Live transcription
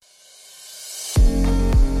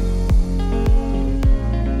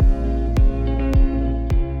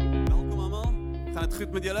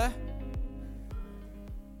goed met julle?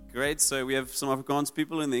 Great, so we have some Afrikaans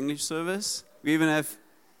people in the English service. We even have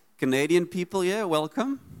Canadian people here,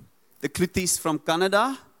 welcome. The Kluties from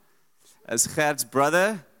Canada. As Gert's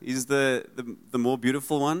brother, he's the more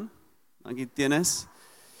beautiful one. Dankie Tennis.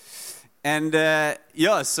 And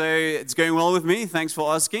so it's going well with me, thanks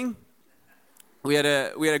for asking. We had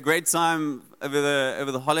a great time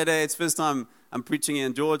over the holiday. It's the first time I'm preaching here,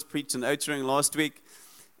 and George preached in Oudtshoorn last week.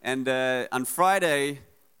 And on Friday,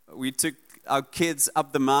 we took our kids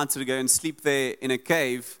up the mountain to go and sleep there in a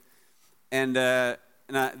cave. And the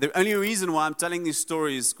only reason why I'm telling these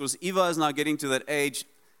stories is because Eva is now getting to that age.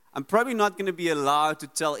 I'm probably not going to be allowed to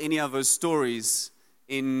tell any of her stories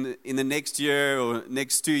in the next year or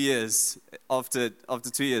next 2 years, after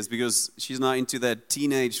 2 years, because she's now into that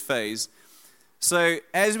teenage phase. So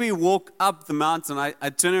as we walk up the mountain, I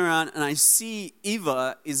turn around and I see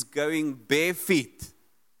Eva is going bare feet.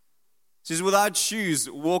 She's without shoes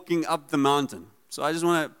walking up the mountain. So I just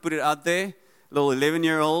want to put it out there. A little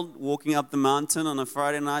 11-year-old walking up the mountain on a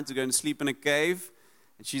Friday night to go and sleep in a cave.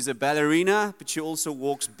 And she's a ballerina, but she also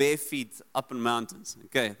walks bare feet up in mountains.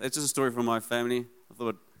 Okay, that's just a story from my family. I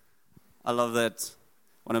thought, I love that.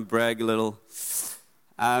 Want to brag a little.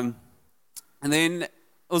 And then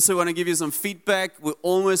also want to give you some feedback. We're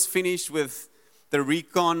almost finished with the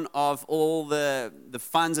recon of all the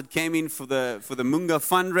funds that came in for the Munga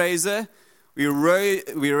fundraiser. We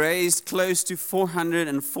raised close to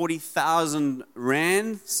 440,000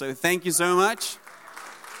 rand. So thank you so much.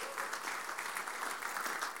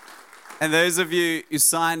 And those of you who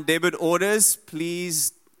signed debit orders,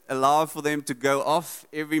 please allow for them to go off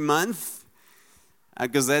every month,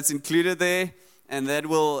 because that's included there, and that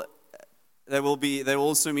will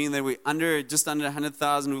also mean that we're just under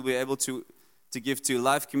 100,000. We'll be able to give to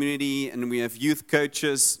Life Community, and we have youth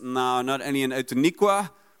coaches now, not only in Outeniqua,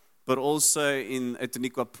 but also in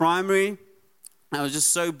Outeniqua Primary. I was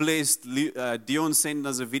just so blessed. Dion sent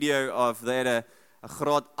us a video of they had a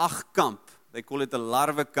Graad 8 camp. They call it a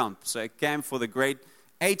larva camp. So a camp for the grade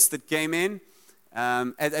 8s that came in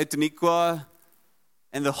at Outeniqua,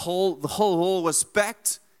 and the whole hall was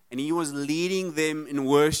packed, and he was leading them in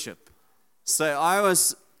worship. So I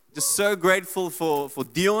was just so grateful for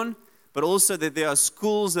Dion, but also that there are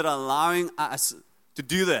schools that are allowing us to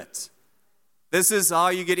do that. This is how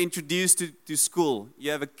you get introduced to school.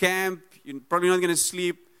 You have a camp, you're probably not going to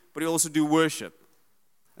sleep, but you also do worship.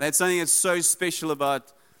 That's something that's so special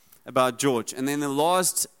about George. And then the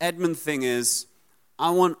last admin thing is,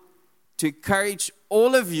 I want to encourage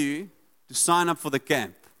all of you to sign up for the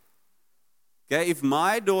camp. Okay, if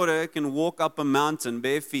my daughter can walk up a mountain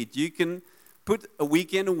bare feet, you can put a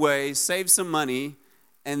weekend away, save some money,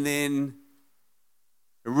 and then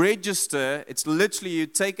register. It's literally you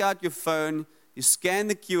take out your phone, you scan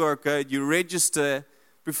the QR code, you register.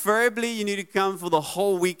 Preferably, you need to come for the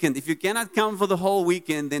whole weekend. If you cannot come for the whole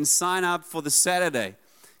weekend, then sign up for the Saturday,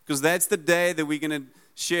 because that's the day that we're going to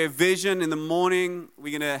share vision in the morning.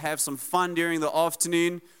 We're going to have some fun during the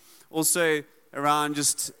afternoon. Also around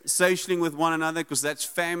just socialing with one another, because that's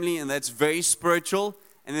family and that's very spiritual.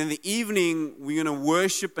 And then in the evening, we're going to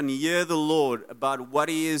worship and hear the Lord about what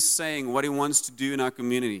He is saying, what He wants to do in our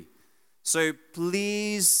community. So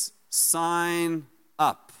please sign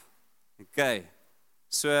up. Okay.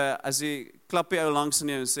 So as jy klap jy ou langs in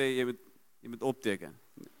jou en sê jy moet opteken.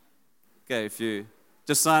 Okay, if you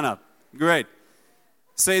just sign up. Great.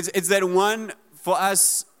 So it's that one for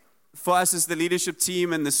us as the leadership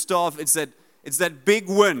team and the staff, it's that big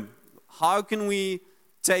win. How can we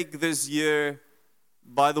take this year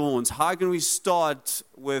by the horns? How can we start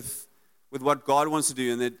with what God wants to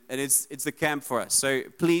do? And it's the camp for us. So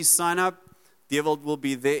please sign up. Dewald will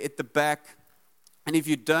be there at the back. And if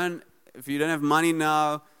you don't have money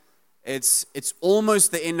now, it's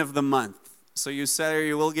almost the end of the month. So your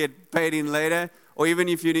salary will get paid in later. Or even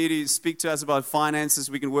if you need to speak to us about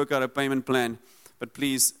finances, we can work out a payment plan. But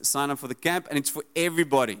please sign up for the camp, and it's for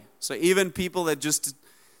everybody. So even people that just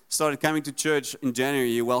started coming to church in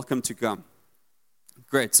January, you're welcome to come.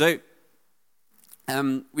 Great. So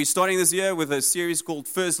we're starting this year with a series called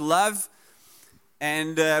First Love.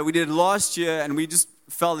 And we did it last year, and we just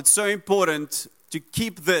felt it's so important to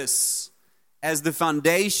keep this as the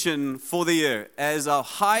foundation for the year, as our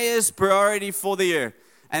highest priority for the year.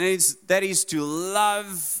 And that is to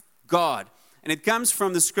love God. And it comes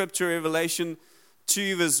from the scripture, Revelation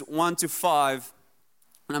 2, verse 1 to 5.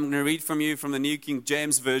 And I'm going to read from you from the New King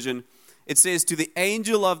James Version. It says, "To the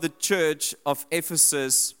angel of the church of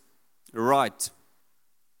Ephesus, write,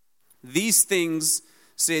 these things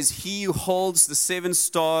says he who holds the 7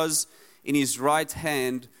 stars in his right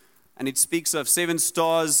hand." And it speaks of 7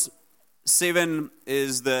 stars 7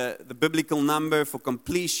 is the biblical number for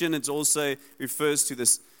completion. It also refers to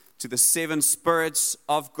the 7 spirits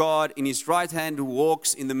of God in his right hand, who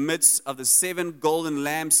walks in the midst of the 7 golden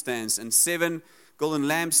lampstands. And 7 golden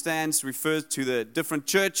lampstands refers to the different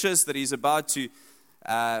churches that he's about to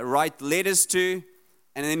write letters to.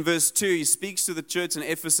 And in verse 2, he speaks to the church in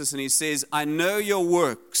Ephesus and he says, I know your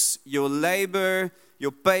works, your labor,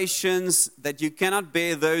 your patience, that you cannot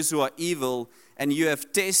bear those who are evil, and you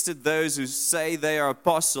have tested those who say they are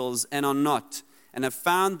apostles and are not, and have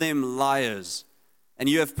found them liars. And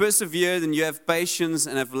you have persevered, and you have patience,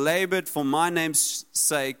 and have labored for my name's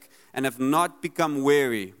sake, and have not become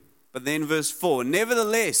weary. But then verse 4,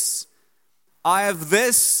 nevertheless, I have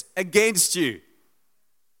this against you.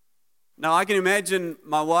 Now, I can imagine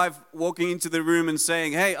my wife walking into the room and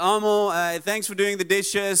saying, hey, Amo, thanks for doing the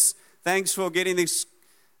dishes. Thanks for getting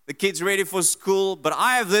the kids ready for school. But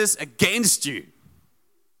I have this against you.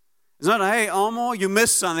 It's not, hey, Amo, you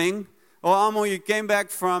missed something. Or, Amo, you came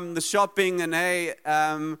back from the shopping and, hey,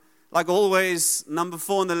 like always, number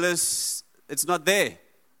 4 on the list, it's not there.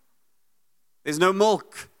 There's no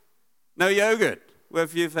milk, no yogurt. Where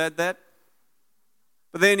if you've had that?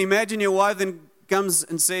 But then imagine your wife then comes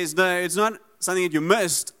and says, no, it's not something that you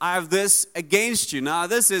missed. I have this against you. Now,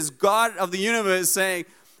 this is God of the universe saying,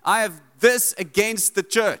 I have this against the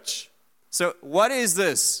church. So what is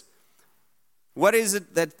this? What is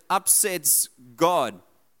it that upsets God?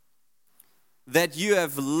 That you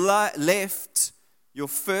have left your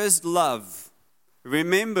first love.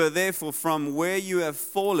 Remember, therefore, from where you have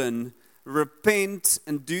fallen, repent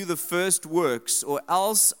and do the first works, or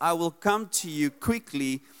else I will come to you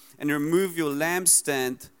quickly and remove your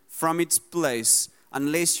lampstand from its place,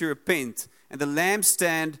 unless you repent. And the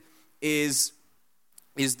lampstand is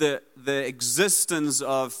the existence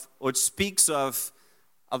of, or it speaks of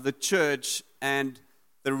the church and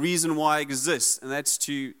the reason why it exists, and that's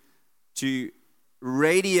to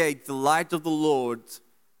radiate the light of the Lord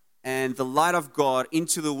and the light of God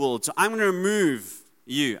into the world. So I'm going to remove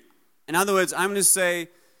you. In other words, I'm going to say,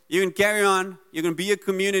 you can carry on, you're going to be a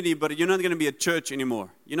community, but you're not going to be a church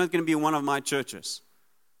anymore. You're not going to be one of my churches.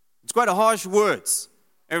 It's quite a harsh words.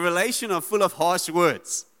 A relation are full of harsh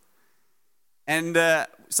words. And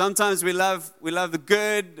sometimes we love the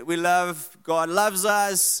good, we love, God loves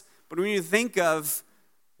us, but when you think of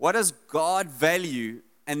what does God value,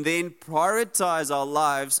 and then prioritize our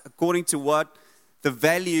lives according to what the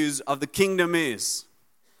values of the kingdom is.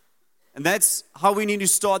 And that's how we need to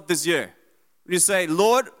start this year. When you say,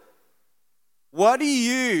 Lord, what do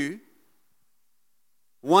you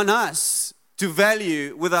want us to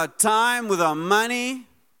value with our time, with our money,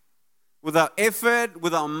 with our effort,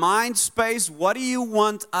 with our mind space? What do you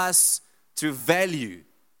want us to value?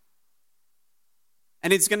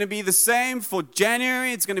 And it's going to be the same for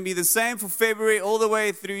January, it's going to be the same for February, all the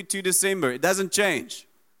way through to December. It doesn't change.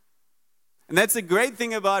 And that's the great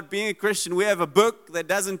thing about being a Christian. We have a book that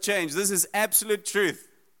doesn't change. This is absolute truth.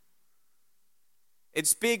 It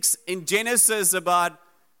speaks in Genesis about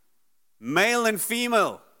male and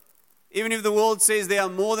female. Even if the world says there are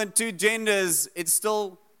more than 2 genders, it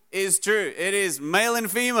still is true. It is male and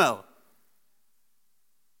female.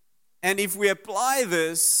 And if we apply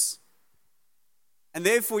this, and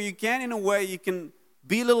therefore you can, in a way, you can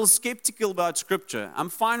be a little skeptical about Scripture. I'm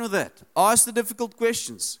fine with that. Ask the difficult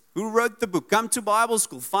questions. Who wrote the book? Come to Bible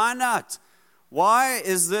school. Find out. Why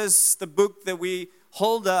is this the book that we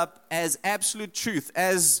hold up as absolute truth,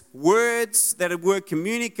 as words that were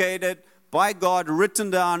communicated by God,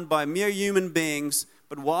 written down by mere human beings?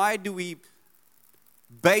 But why do we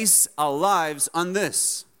base our lives on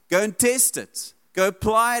this? Go and test it. Go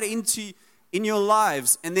apply it in your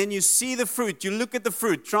lives, and then you see the fruit. You look at the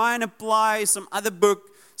fruit. Try and apply some other book,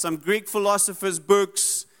 some Greek philosophers'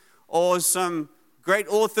 books, or some great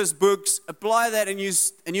authors' books. Apply that, and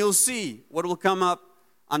you'll see what will come up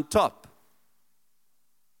on top.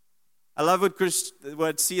 I love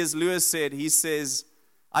what C.S. Lewis said. He says,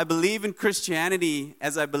 I believe in Christianity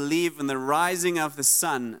as I believe in the rising of the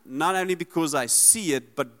sun, not only because I see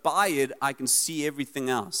it, but by it I can see everything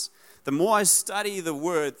else. The more I study the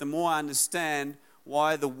Word, the more I understand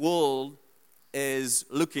why the world is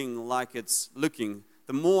looking like it's looking.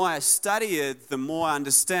 The more I study it, the more I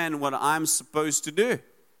understand what I'm supposed to do.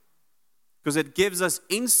 Because it gives us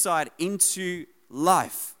insight into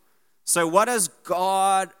life. So what does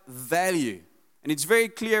God value? And it's very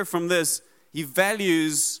clear from this. He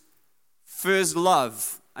values first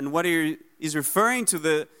love. And what he is referring to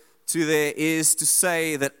there is to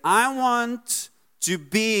say that I want to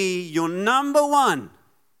be your number one.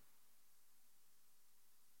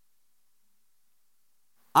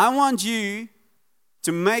 I want you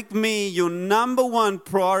to make me your number one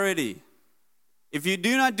priority. If you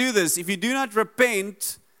do not do this, if you do not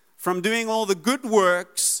repent from doing all the good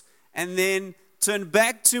works and then turn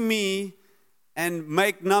back to me and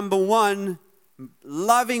make number one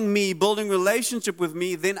loving me, building relationship with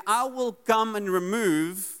me, then I will come and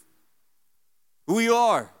remove who you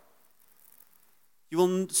are. You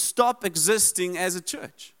will stop existing as a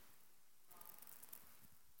church.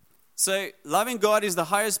 So loving God is the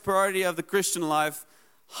highest priority of the Christian life,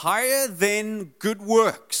 higher than good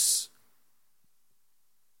works.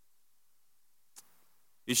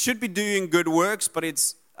 You should be doing good works, but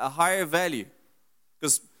it's a higher value.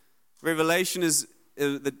 Because Revelation is,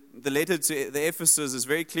 the letter to the Ephesus is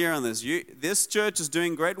very clear on this. This church is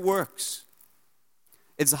doing great works.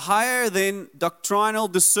 It's higher than doctrinal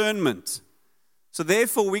discernment. So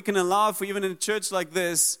therefore, we can allow for even in a church like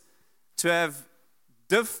this to have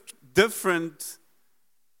different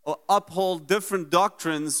or uphold different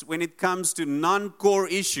doctrines when it comes to non-core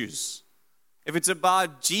issues. If it's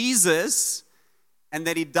about Jesus and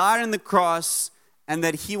that He died on the cross and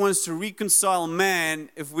that He wants to reconcile man,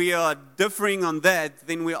 if we are differing on that,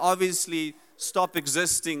 then we obviously stop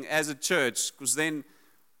existing as a church, because then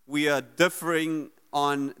we are differing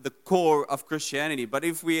on the core of Christianity. But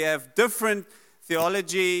if we have different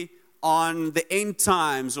theology on the end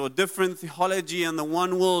times, or different theology on the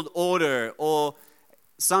one world order, or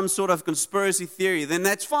some sort of conspiracy theory, then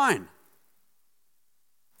that's fine.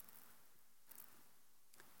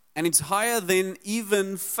 And it's higher than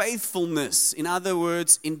even faithfulness. In other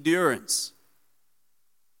words, endurance.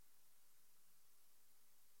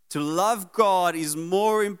 To love God is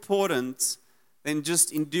more important than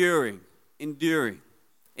just enduring.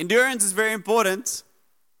 Endurance is very important,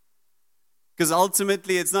 because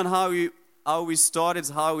ultimately it's not how we start, it's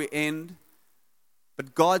how we end.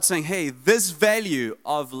 But God's saying, hey, this value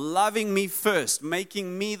of loving me first,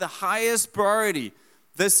 making me the highest priority,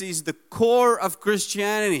 this is the core of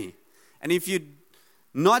Christianity. And if you're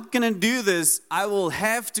not going to do this, I will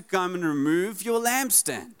have to come and remove your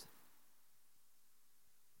lampstand.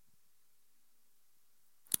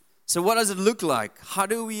 So what does it look like? How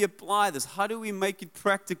do we apply this? How do we make it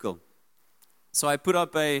practical? So I put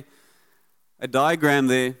up a diagram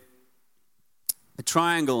there, a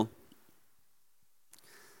triangle.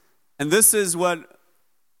 And this is what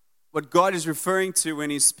God is referring to when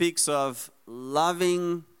He speaks of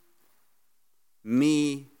loving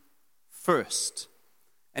me first.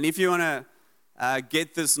 And if you want to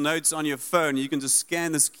get this notes on your phone, you can just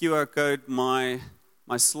scan this QR code. My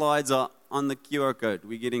slides are on the QR code.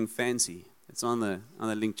 We're getting fancy. It's on the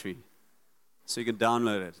link tree, so you can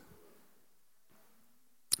download it.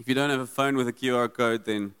 If you don't have a phone with a QR code,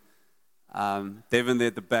 then Devin there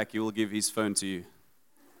at the back, he will give his phone to you.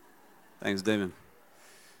 Thanks, Devin.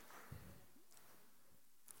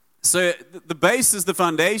 So the basis, the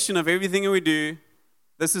foundation of everything that we do,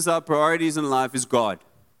 this is our priorities in life, is God.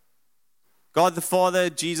 God the Father,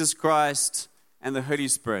 Jesus Christ, and the Holy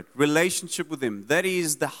Spirit. Relationship with Him. That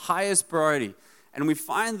is the highest priority. And we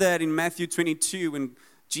find that in Matthew 22 when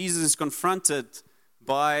Jesus is confronted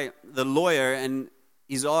by the lawyer and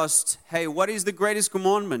he's asked, hey, what is the greatest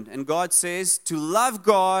commandment? And God says, to love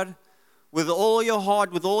God with all your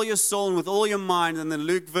heart, with all your soul, and with all your mind. And the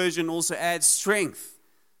Luke version also adds strength.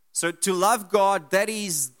 So to love God, that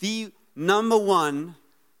is the number one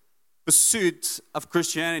pursuit of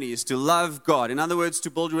Christianity, is to love God. In other words, to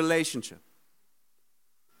build a relationship.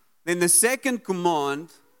 Then the second command,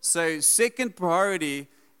 so second priority,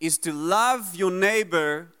 is to love your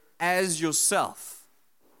neighbor as yourself.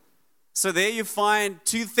 So there you find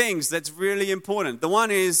two things that's really important. The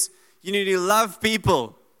one is you need to love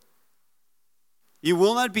people. You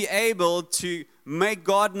will not be able to make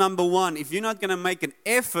God number one if you're not going to make an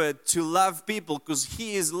effort to love people, because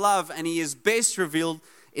He is love and He is best revealed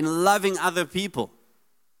in loving other people.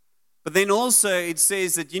 But then also it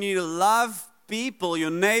says that you need to love people,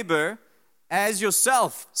 your neighbor, as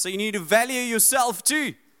yourself. So you need to value yourself too.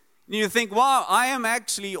 You need to think, wow, I am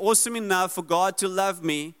actually awesome enough for God to love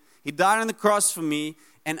me. He died on the cross for me,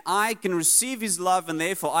 and I can receive His love, and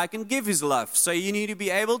therefore I can give His love. So you need to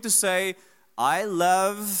be able to say, I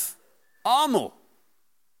love Amo.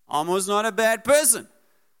 Amo's not a bad person.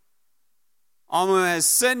 Amo has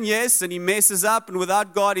sin, yes, and he messes up, and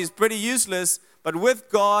without God he's pretty useless. But with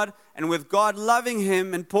God, and with God loving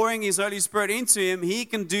him and pouring His Holy Spirit into him, he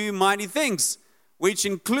can do mighty things, which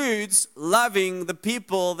includes loving the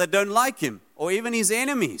people that don't like him, or even his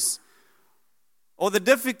enemies, or the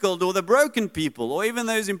difficult, or the broken people, or even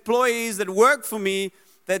those employees that work for me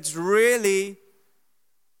that's really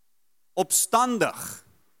opstandig.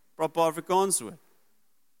 Proper Afrikaans woord.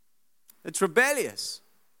 that's rebellious,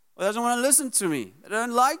 or doesn't want to listen to me, they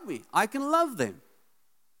don't like me, I can love them.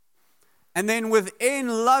 And then within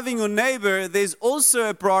loving your neighbor, there's also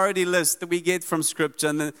a priority list that we get from Scripture.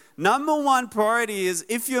 And the number one priority is,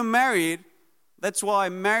 if you're married, that's why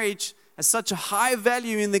marriage has such a high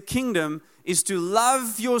value in the kingdom, is to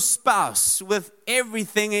love your spouse with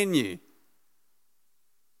everything in you.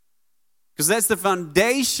 Because that's the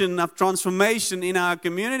foundation of transformation in our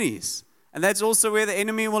communities. And that's also where the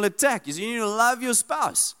enemy will attack. You need to love your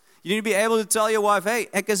spouse. You need to be able to tell your wife, hey,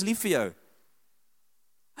 ek is lief vir jou.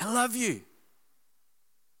 I love you.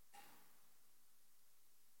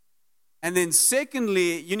 And then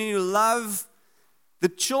secondly, you need to love the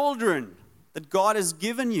children that God has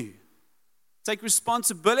given you. Take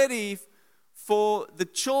responsibility for the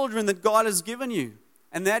children that God has given you.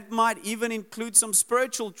 And that might even include some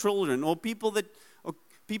spiritual children or people that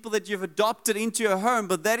you've adopted into your home,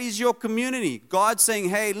 but that is your community. God's saying,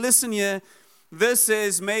 hey, listen here, this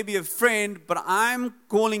is maybe a friend, but I'm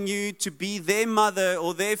calling you to be their mother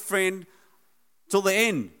or their friend till the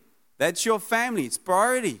end. That's your family. It's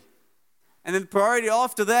priority. And then priority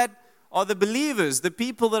after that are the believers, the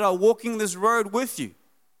people that are walking this road with you.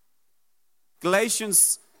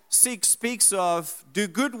 Galatians 6 speaks of do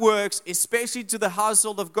good works, especially to the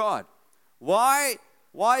household of God. Why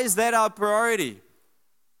is that our priority?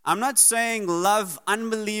 I'm not saying love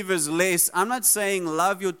unbelievers less. I'm not saying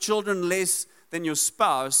love your children less than your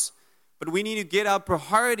spouse. But we need to get our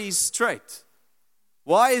priorities straight.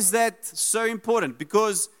 Why is that so important?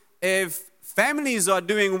 Because if families are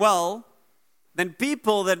doing well, then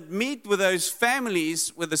people that meet with those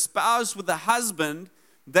families, with the spouse, with the husband,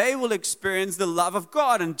 they will experience the love of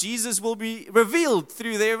God, and Jesus will be revealed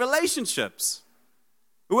through their relationships.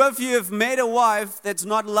 Who of you have met a wife that's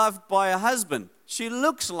not loved by a husband? She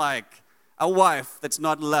looks like a wife that's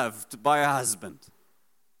not loved by a husband.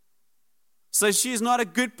 So she's not a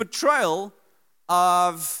good portrayal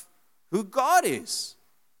of who God is.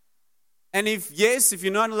 And if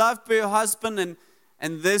you're not loved by your husband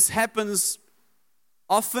and this happens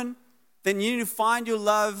often, then you need to find your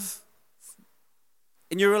love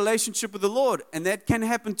in your relationship with the Lord. And that can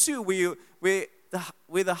happen too, where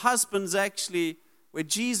the husband's actually, where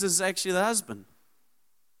Jesus is actually the husband.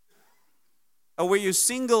 Or where you're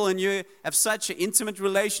single and you have such an intimate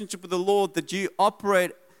relationship with the Lord that you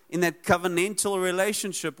operate in that covenantal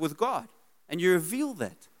relationship with God. And you reveal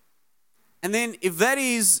that. And then if that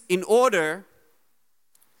is in order,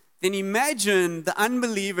 then imagine the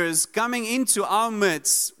unbelievers coming into our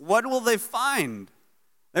midst. What will they find?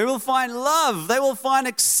 They will find love. They will find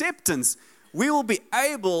acceptance. We will be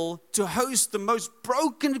able to host the most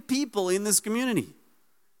broken people in this community.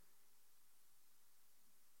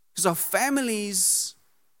 Because our families,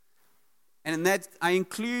 and in that I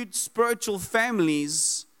include spiritual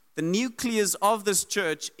families, the nucleus of this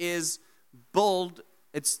church is built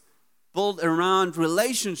around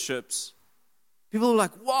relationships. People are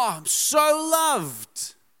like, wow, I'm so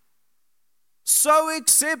loved, so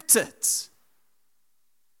accepted.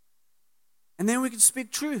 And then we can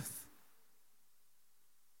speak truth.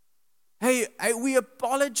 Hey, we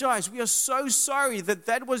apologize. We are so sorry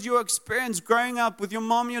that was your experience growing up with your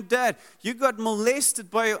mom and your dad. You got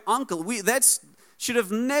molested by your uncle. That should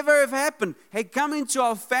have never have happened. Hey, come into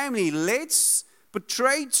our family. Let's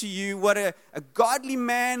portray to you what a godly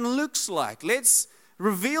man looks like. Let's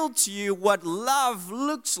reveal to you what love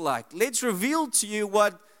looks like. Let's reveal to you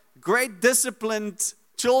what great disciplined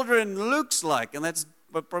children looks like. And that's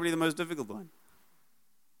probably the most difficult one.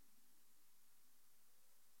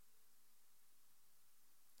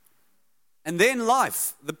 And then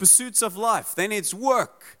life, the pursuits of life. Then it's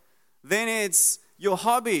work. Then it's your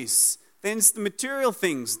hobbies. Then it's the material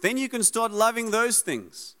things. Then you can start loving those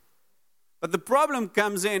things. But the problem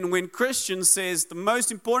comes in when Christian says the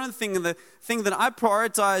most important thing and the thing that I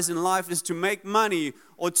prioritize in life is to make money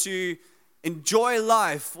or to enjoy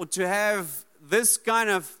life or to have this kind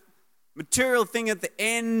of material thing at the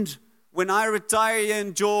end when I retire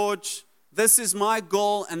in George. This is my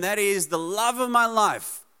goal, and that is the love of my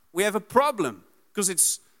life. We have a problem because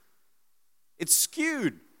it's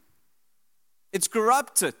skewed, it's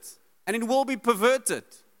corrupted, and it will be perverted.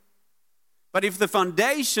 But if the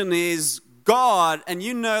foundation is God, and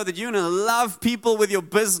you know that you're going to love people with your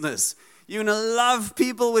business, you're going to love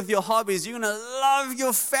people with your hobbies, you're going to love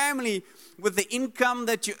your family with the income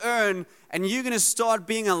that you earn, and you're going to start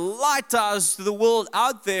being a lighthouse to the world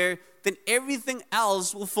out there, then everything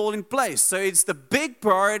else will fall in place. So it's the big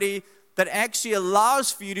priority that actually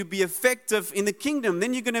allows for you to be effective in the kingdom.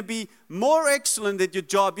 Then you're going to be more excellent at your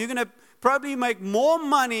job. You're going to probably make more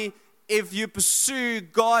money if you pursue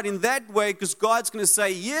God in that way, because God's going to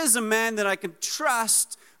say, here's a man that I can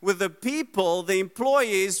trust with the people, the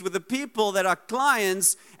employees, with the people that are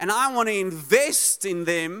clients, and I want to invest in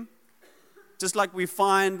them, just like we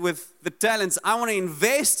find with the talents. I want to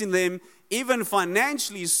invest in them, even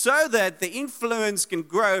financially, so that the influence can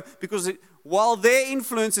grow, because while their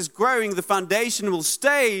influence is growing, the foundation will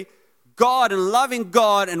stay God and loving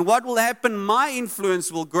God, and what will happen? My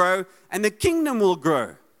influence will grow, and the kingdom will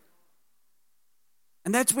grow.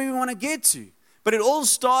 And that's where we want to get to. But it all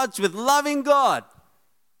starts with loving God.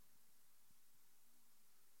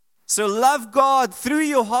 So love God through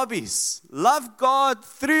your hobbies. Love God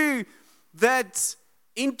through that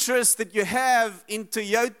interest that you have in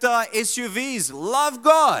Toyota SUVs. Love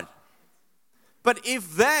God. But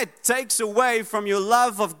if that takes away from your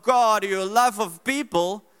love of God or your love of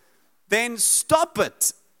people, then stop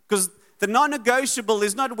it. Because the non-negotiable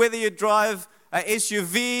is not whether you drive a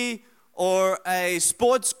SUV or a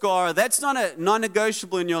sports car. That's not a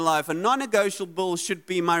non-negotiable in your life. A non-negotiable should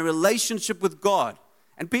be my relationship with God.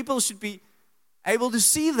 And people should be able to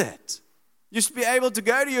see that. You should be able to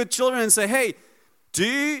go to your children and say, hey,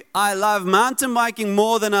 do I love mountain biking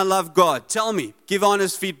more than I love God? Tell me. Give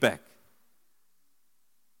honest feedback.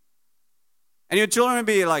 And your children will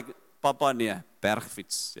be like, Papa, nee,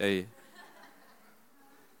 bergfiets. Hey.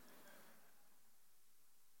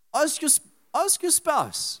 Ask your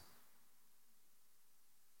spouse.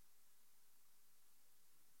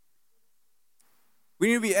 We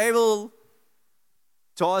need to be able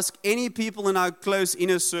to ask any people in our close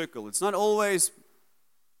inner circle. It's not always,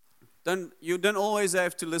 you don't always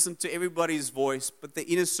have to listen to everybody's voice, but the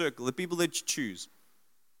inner circle, the people that you choose.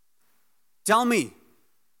 Tell me,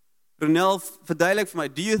 Ronel, verduidelik vir my,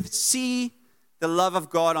 do you see the love of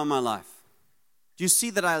God on my life? Do you see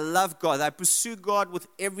that I love God, that I pursue God with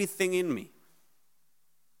everything in me?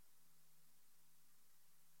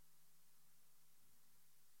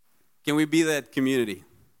 Can we be that community?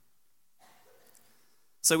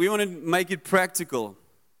 So we want to make it practical.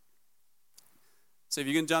 So if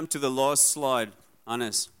you can jump to the last slide,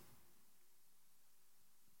 Hannes.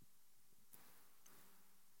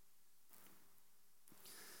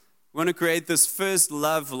 We want to create this first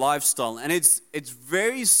love lifestyle. And it's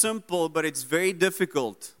very simple, but it's very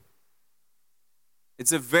difficult.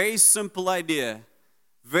 It's a very simple idea,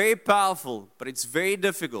 very powerful, but it's very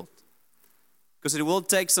difficult. Because it will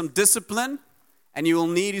take some discipline, and you will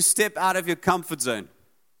need to step out of your comfort zone.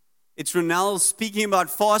 It's Ronel speaking about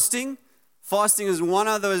fasting. Fasting is one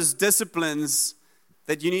of those disciplines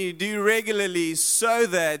that you need to do regularly so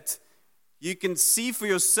that you can see for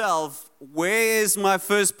yourself, where is my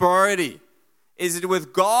first priority? Is it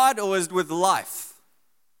with God or is it with life?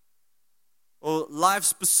 Or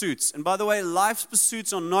life's pursuits. And by the way, life's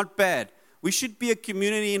pursuits are not bad. We should be a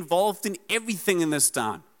community involved in everything in this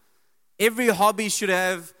town. Every hobby should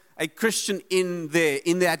have a Christian in there,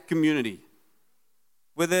 in that community.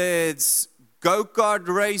 Whether it's go-kart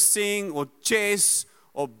racing or chess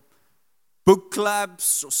or book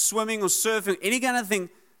clubs or swimming or surfing, any kind of thing,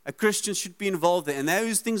 a Christian should be involved in. And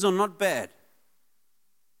those things are not bad.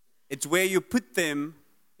 It's where you put them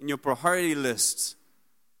in your priority list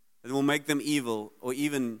that will make them evil, or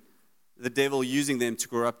even the devil using them to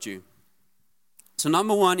corrupt you. So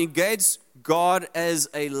number one, engage God as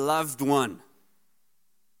a loved one.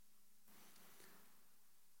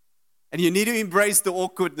 And you need to embrace the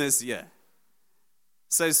awkwardness here.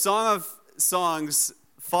 So Song of Songs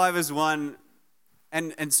 5 is 1,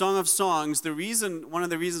 and Song of Songs, one of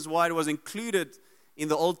the reasons why it was included in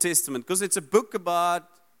the Old Testament, because it's a book about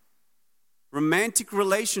romantic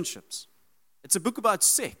relationships. It's a book about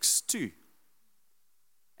sex too.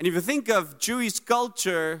 And if you think of Jewish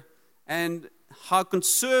culture and how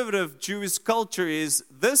conservative Jewish culture is,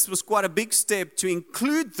 this was quite a big step to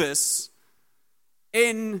include this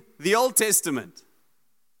in the Old Testament.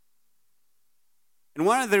 And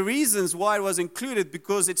one of the reasons why it was included,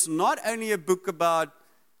 because it's not only a book about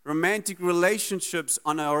romantic relationships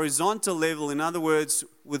on a horizontal level, in other words,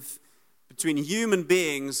 between human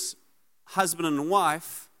beings, husband and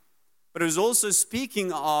wife, but it was also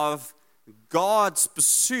speaking of God's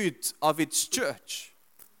pursuit of its church.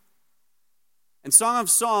 In Song of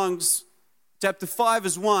Songs, chapter 5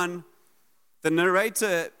 is 1, the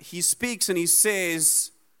narrator, he speaks and he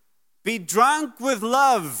says, be drunk with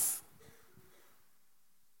love.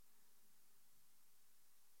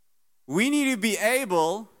 We need to be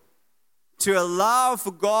able to allow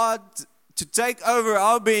for God to take over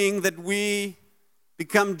our being, that we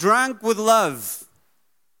become drunk with love.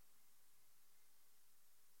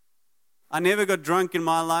 I never got drunk in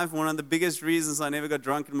my life. One of the biggest reasons I never got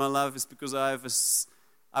drunk in my life is because I have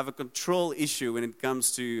I have a control issue when it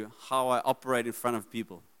comes to how I operate in front of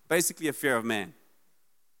people. Basically a fear of man.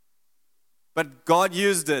 But God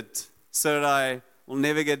used it so that I will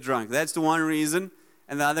never get drunk. That's the one reason.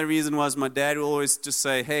 And the other reason was my dad would always just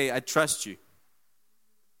say, hey, I trust you.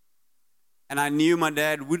 And I knew my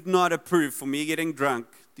dad would not approve for me getting drunk.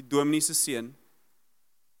 Die dominee se seun.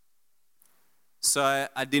 So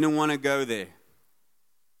I didn't want to go there.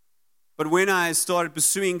 But when I started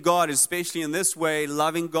pursuing God, especially in this way,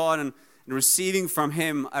 loving God and receiving from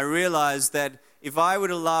Him, I realized that if I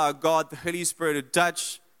would allow God, the Holy Spirit, to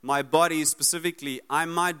touch my body specifically, I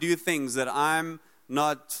might do things that I'm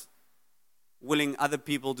not willing other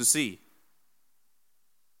people to see.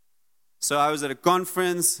 So I was at a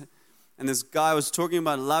conference, and this guy was talking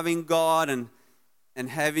about loving God and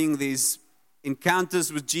having these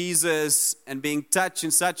encounters with Jesus and being touched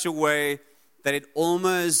in such a way that it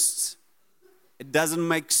doesn't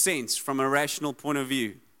make sense from a rational point of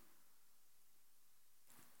view.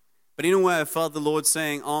 But in a way, I felt the Lord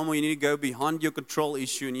saying, Amo, you need to go beyond your control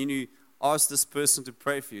issue and you need to ask this person to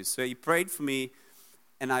pray for you. So he prayed for me,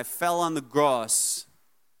 and I fell on the grass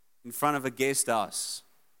in front of a guest house.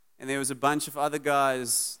 And there was a bunch of other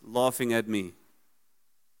guys laughing at me.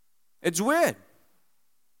 It's weird.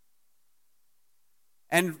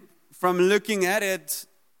 And from looking at it,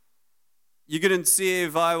 you couldn't see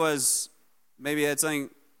if I was, maybe had something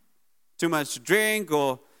too much to drink,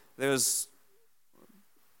 or there was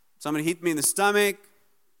somebody hit me in the stomach.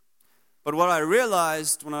 But what I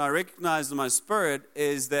realized when I recognized in my spirit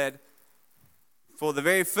is that for the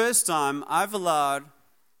very first time, I've allowed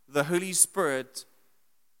the Holy Spirit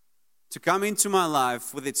to come into my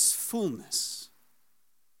life with its fullness.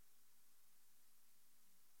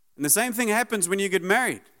 And the same thing happens when you get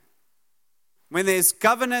married. When there's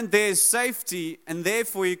covenant, there's safety, and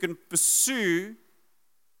therefore you can pursue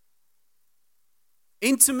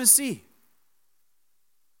intimacy.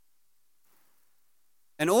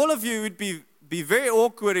 And all of you would be very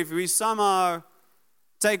awkward if we somehow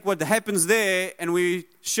take what happens there and we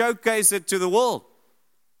showcase it to the world.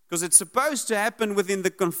 Because it's supposed to happen within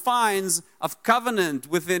the confines of covenant,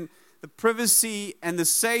 within the privacy and the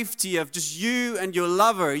safety of just you and your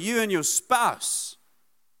lover, you and your spouse.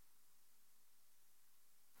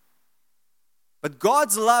 But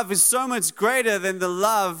God's love is so much greater than the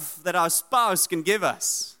love that our spouse can give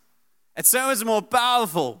us. It's so much more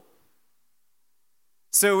powerful.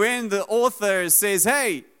 So when the author says,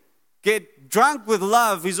 hey, get drunk with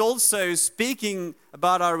love, he's also speaking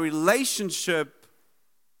about our relationship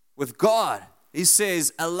with God. He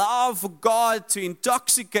says, allow for God to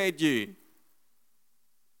intoxicate you.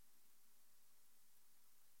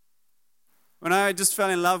 When I just fell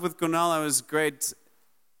in love with Cornell, I was grade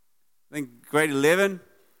 11.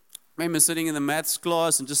 I remember sitting in the maths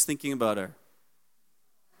class and just thinking about her.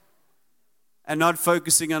 And not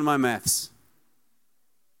focusing on my maths.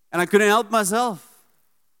 And I couldn't help myself.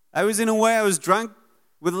 I was drunk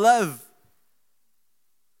with love.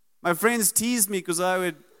 My friends teased me because I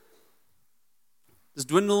would just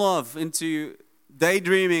dwindle off into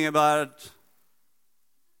daydreaming about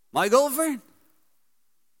my girlfriend.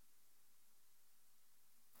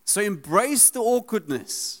 So embrace the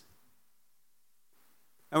awkwardness.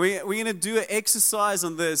 And we're going to do an exercise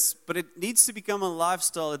on this, but it needs to become a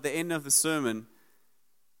lifestyle at the end of the sermon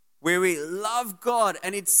where we love God,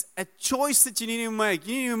 and it's a choice that you need to make.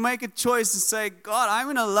 You need to make a choice to say, God, I'm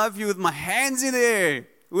going to love you with my hands in the air.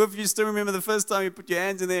 Who of you still remember the first time you put your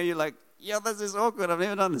hands in there, you're like, yeah, this is awkward. I've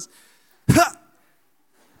never done this. Ha!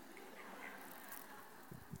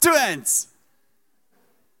 2 hands.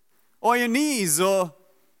 Or your knees. Or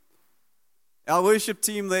our worship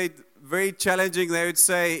team, they're very challenging. They would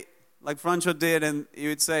say, like Franco did, and he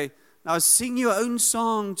would say, now sing your own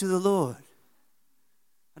song to the Lord.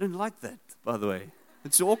 I don't like that, by the way.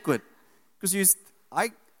 It's awkward. Because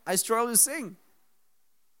I struggle to sing.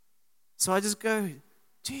 So I just go,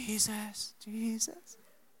 Jesus, Jesus.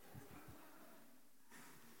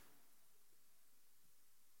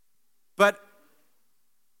 But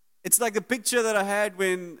it's like the picture that I had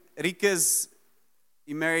when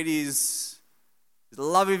he married the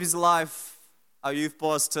love of his life, our youth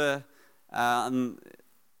pastor, in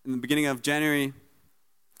the beginning of January.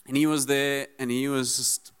 And he was there, and he was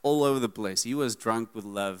just all over the place. He was drunk with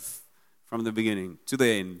love from the beginning to the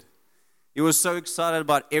end. He was so excited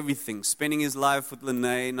about everything, spending his life with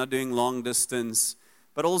Lene, not doing long distance,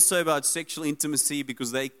 but also about sexual intimacy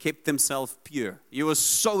because they kept themselves pure. He was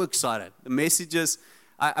so excited. The messages,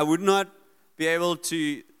 I would not be able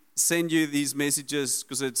to send you these messages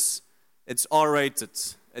because it's R-rated.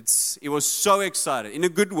 He was so excited in a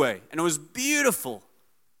good way, and it was beautiful.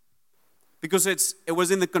 because it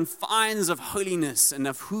was in the confines of holiness and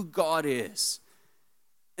of who God is.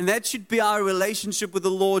 And that should be our relationship with the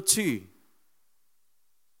Lord too.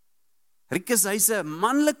 Rikus, hy's 'n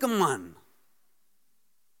manlike man.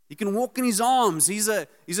 He can walk in his arms. He's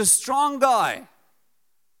a strong guy.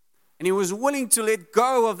 And he was willing to let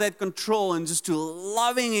go of that control and just to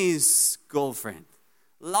loving his girlfriend,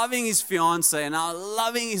 loving his fiance, and now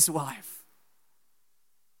loving his wife.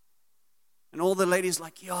 And all the ladies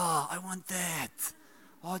like, yeah, I want that.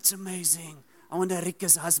 Oh, it's amazing. I want a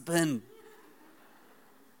Rikus husband.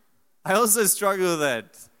 I also struggle with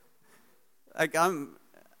that. Like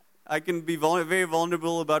I can be very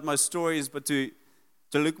vulnerable about my stories, but to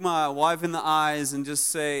look my wife in the eyes and just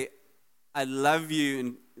say, I love you,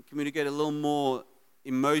 and communicate a little more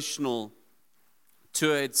emotional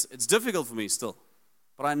to it, it's difficult for me still.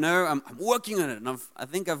 But I know I'm working on it, and I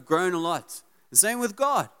think I've grown a lot. The same with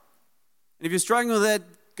God. And if you're struggling with that,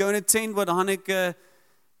 go and attend what Hanneke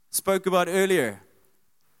spoke about earlier.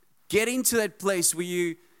 Get into that place where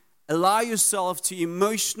you allow yourself to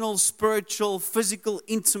emotional, spiritual, physical,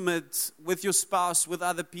 intimate with your spouse, with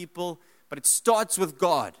other people, but it starts with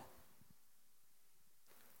God.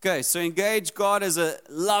 Okay, so engage God as a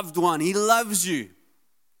loved one. He loves you.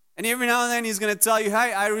 And every now and then He's going to tell you,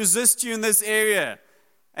 hey, I resist you in this area.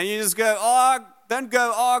 And you just go, don't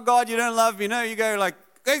go, oh, God, you don't love me. No, you go like,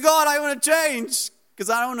 hey, God, I want to change because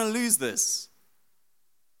I don't want to lose this.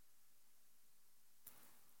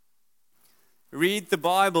 Read the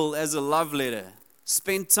Bible as a love letter.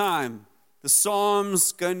 Spend time. The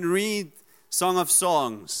Psalms, go and read Song of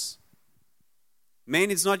Songs.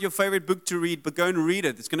 Man, it's not your favorite book to read, but go and read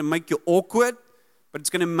it. It's going to make you awkward, but it's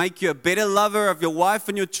going to make you a better lover of your wife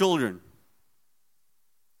and your children.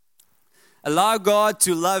 Allow God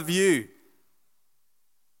to love you.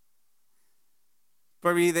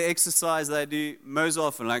 Probably the exercise that I do most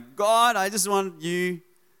often. Like, God, I just want you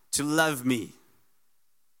to love me.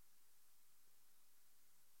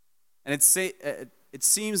 And it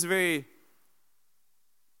seems very,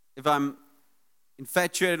 if I'm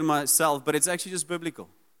infatuated with myself, but it's actually just biblical.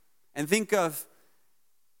 And think of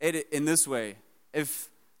it in this way. If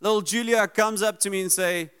little Julia comes up to me and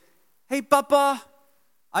say, hey, Papa,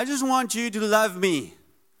 I just want you to love me.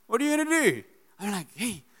 What are you going to do? I'm like,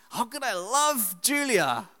 hey, how could I love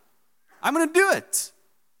Julia? I'm going to do it.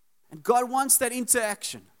 And God wants that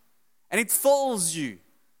interaction. And it fills you.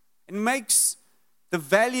 It makes the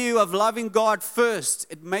value of loving God first.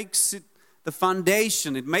 It makes it the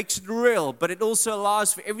foundation. It makes it real. But it also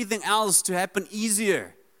allows for everything else to happen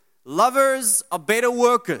easier. Lovers are better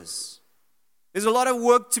workers. There's a lot of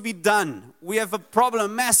work to be done. We have a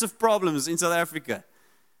problem, massive problems in South Africa.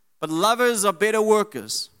 But lovers are better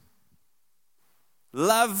workers.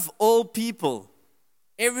 Love all people.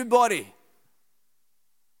 Everybody.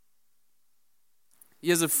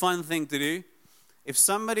 Here's a fun thing to do. If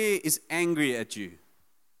somebody is angry at you,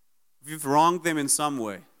 if you've wronged them in some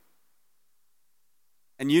way,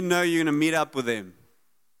 and you know you're going to meet up with them,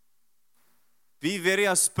 be very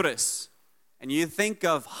aspres. And you think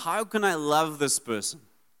of, how can I love this person?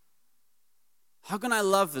 How can I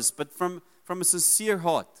love this? But from a sincere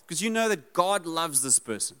heart. Because you know that God loves this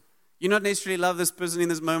person. You not necessarily love this person in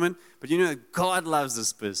this moment, but you know that God loves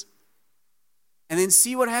this person. And then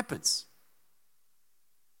see what happens.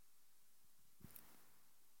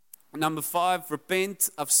 Number 5, repent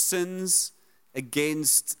of sins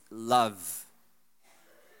against love.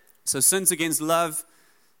 So sins against love,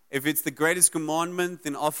 if it's the greatest commandment,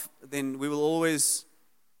 then we will also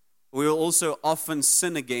often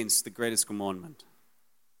sin against the greatest commandment.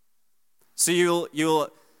 So you'll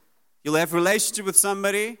have a relationship with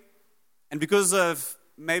somebody, and because of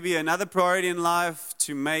maybe another priority in life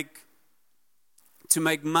to make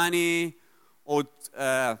money, or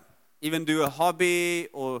even do a hobby,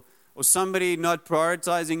 or somebody not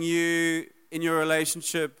prioritizing you in your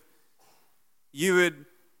relationship, you would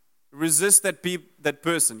resist that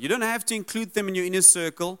person. You don't have to include them in your inner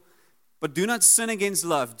circle, but do not sin against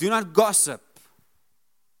love. Do not gossip.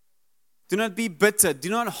 Do not be bitter. Do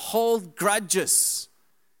not hold grudges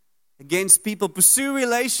against people. Pursue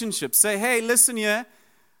relationships. Say, hey, listen here.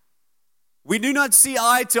 We do not see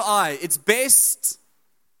eye to eye. It's best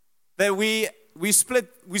that we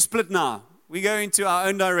split now. We go into our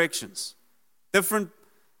own directions. Different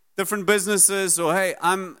businesses, or hey,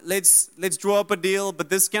 let's draw up a deal, but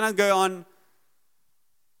this cannot go on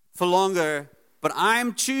for longer. But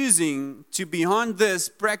I'm choosing to, beyond this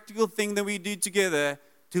practical thing that we do together,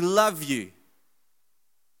 to love you.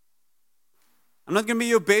 I'm not going to be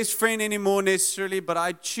your best friend anymore necessarily, but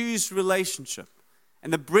I choose relationship.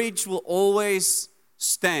 And the bridge will always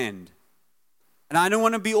stand. And I don't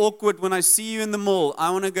want to be awkward when I see you in the mall.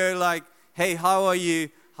 I want to go like, hey, how are you?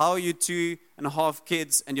 How are your 2.5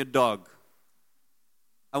 kids and your dog?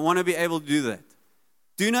 I want to be able to do that.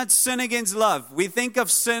 Do not sin against love. We think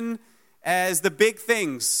of sin as the big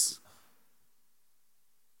things.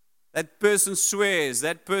 That person swears,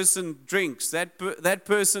 that person drinks, that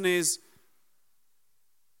person is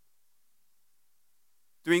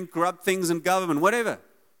doing corrupt things in government, whatever.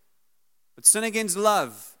 But sin against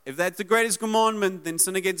love, if that's the greatest commandment, then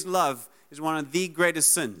sin against love is one of the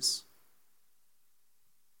greatest sins.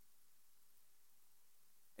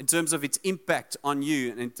 In terms of its impact on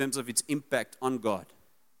you and in terms of its impact on God.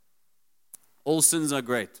 All sins are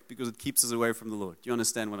great because it keeps us away from the Lord. Do you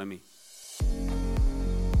understand what I mean?